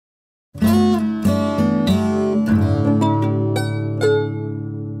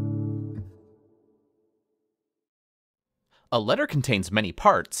A letter contains many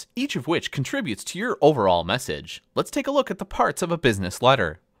parts, each of which contributes to your overall message. Let's take a look at the parts of a business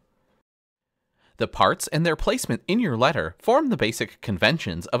letter. The parts and their placement in your letter form the basic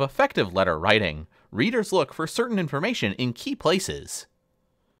conventions of effective letter writing. Readers look for certain information in key places.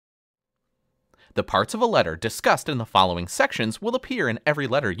 The parts of a letter discussed in the following sections will appear in every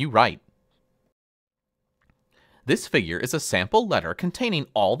letter you write. This figure is a sample letter containing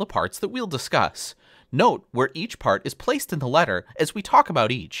all the parts that we'll discuss. Note where each part is placed in the letter as we talk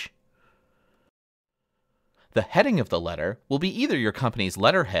about each. The heading of the letter will be either your company's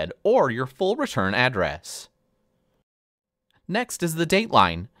letterhead or your full return address. Next is the date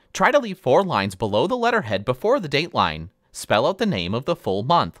line. Try to leave 4 lines below the letterhead before the date line. Spell out the name of the full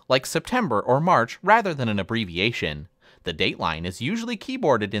month, like September or March, rather than an abbreviation. The date line is usually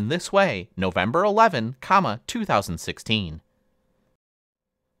keyboarded in this way, November 11, 2016.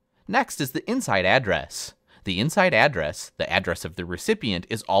 Next is the inside address. The inside address, the address of the recipient,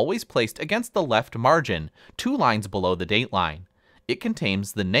 is always placed against the left margin, 2 lines below the date line. It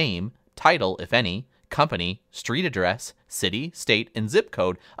contains the name, title if any, company, street address, city, state, and zip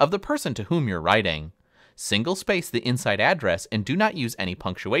code of the person to whom you're writing. Single space the inside address and do not use any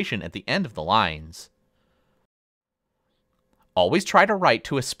punctuation at the end of the lines. Always try to write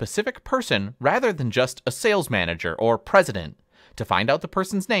to a specific person rather than just a sales manager or president. To find out the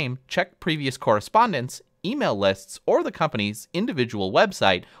person's name, check previous correspondence, email lists, or the company's individual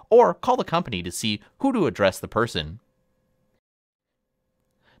website, or call the company to see who to address the person.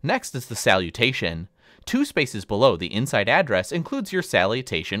 Next is the salutation. 2 spaces below the inside address includes your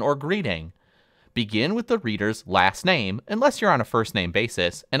salutation or greeting. Begin with the reader's last name, unless you're on a first name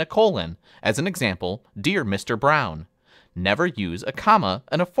basis, and a colon. As an example, Dear Mr. Brown. Never use a comma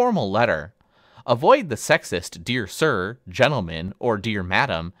in a formal letter. Avoid the sexist Dear Sir, Gentleman, or Dear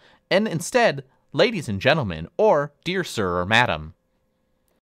Madam, and instead, Ladies and Gentlemen, or Dear Sir or Madam.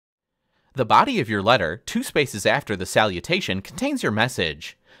 The body of your letter, 2 spaces after the salutation, contains your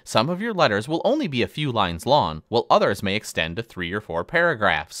message. Some of your letters will only be a few lines long, while others may extend to 3 or 4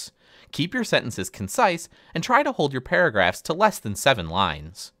 paragraphs. Keep your sentences concise and try to hold your paragraphs to less than 7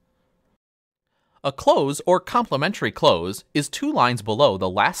 lines. A close or complimentary close is 2 lines below the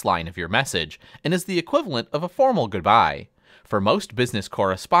last line of your message and is the equivalent of a formal goodbye. For most business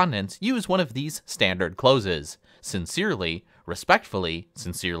correspondence, use one of these standard closes: sincerely, respectfully,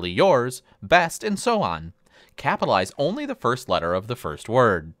 sincerely yours, best, and so on. Capitalize only the first letter of the first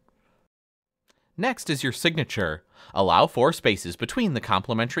word. Next is your signature. Allow 4 spaces between the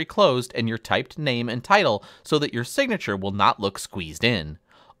complimentary closed and your typed name and title so that your signature will not look squeezed in.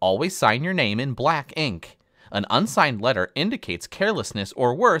 Always sign your name in black ink. An unsigned letter indicates carelessness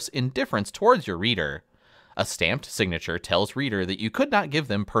or worse, indifference towards your reader. A stamped signature tells reader that you could not give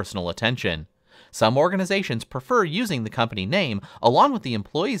them personal attention. Some organizations prefer using the company name along with the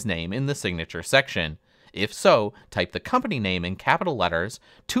employee's name in the signature section. If so, type the company name in capital letters,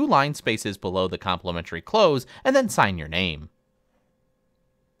 2 line spaces below the complimentary close, and then sign your name.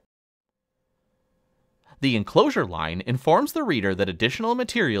 The enclosure line informs the reader that additional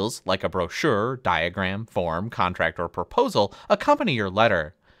materials, like a brochure, diagram, form, contract, or proposal, accompany your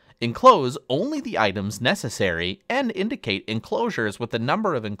letter. Enclose only the items necessary and indicate enclosures with the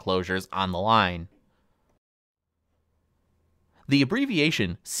number of enclosures on the line. The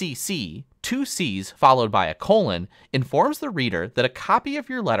abbreviation CC, 2 C's followed by a colon, informs the reader that a copy of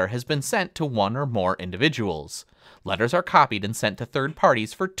your letter has been sent to 1 or more individuals. Letters are copied and sent to third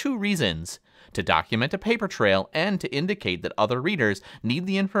parties for 2 reasons: to document a paper trail and to indicate that other readers need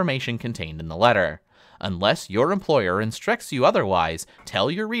the information contained in the letter. Unless your employer instructs you otherwise, tell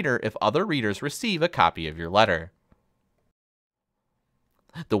your reader if other readers receive a copy of your letter.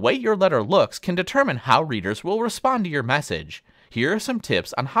 The way your letter looks can determine how readers will respond to your message. Here are some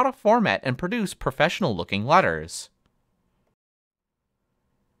tips on how to format and produce professional-looking letters.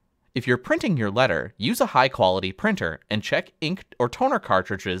 If you're printing your letter, use a high-quality printer and check ink or toner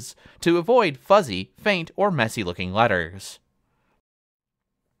cartridges to avoid fuzzy, faint, or messy-looking letters.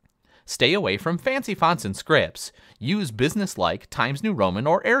 Stay away from fancy fonts and scripts. Use business-like Times New Roman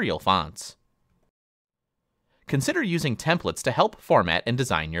or Arial fonts. Consider using templates to help format and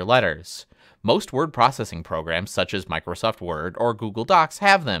design your letters. Most word processing programs such as Microsoft Word or Google Docs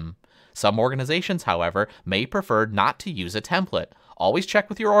have them. Some organizations, however, may prefer not to use a template. Always check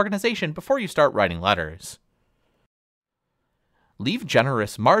with your organization before you start writing letters. Leave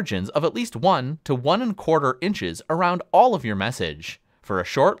generous margins of at least 1 to 1¼ inches around all of your message. For a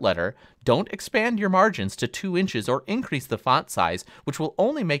short letter, don't expand your margins to 2 inches or increase the font size, which will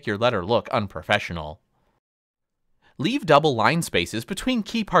only make your letter look unprofessional. Leave double line spaces between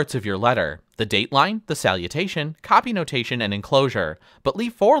key parts of your letter: the date line, the salutation, copy notation, and enclosure, but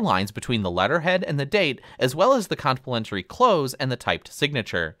leave 4 lines between the letterhead and the date, as well as the complimentary close and the typed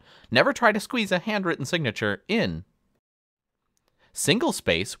signature. Never try to squeeze a handwritten signature in. Single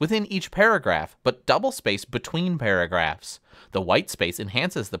space within each paragraph, but double space between paragraphs. The white space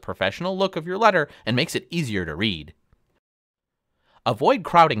enhances the professional look of your letter and makes it easier to read. Avoid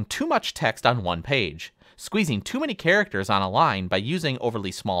crowding too much text on one page. Squeezing too many characters on a line by using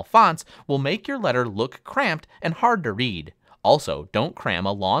overly small fonts will make your letter look cramped and hard to read. Also, don't cram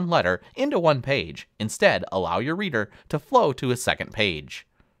a long letter into one page. Instead, allow your reader to flow to a second page.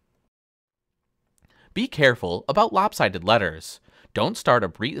 Be careful about lopsided letters. Don't start a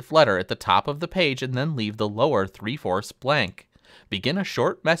brief letter at the top of the page and then leave the lower 3/4 blank. Begin a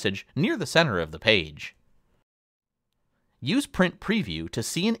short message near the center of the page. Use Print Preview to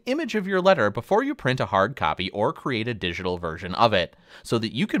see an image of your letter before you print a hard copy or create a digital version of it, so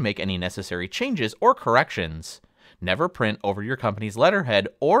that you can make any necessary changes or corrections. Never print over your company's letterhead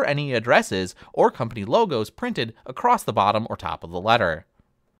or any addresses or company logos printed across the bottom or top of the letter.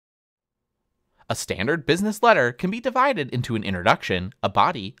 A standard business letter can be divided into an introduction, a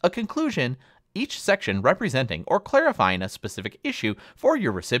body, a conclusion, each section representing or clarifying a specific issue for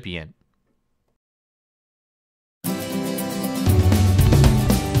your recipient.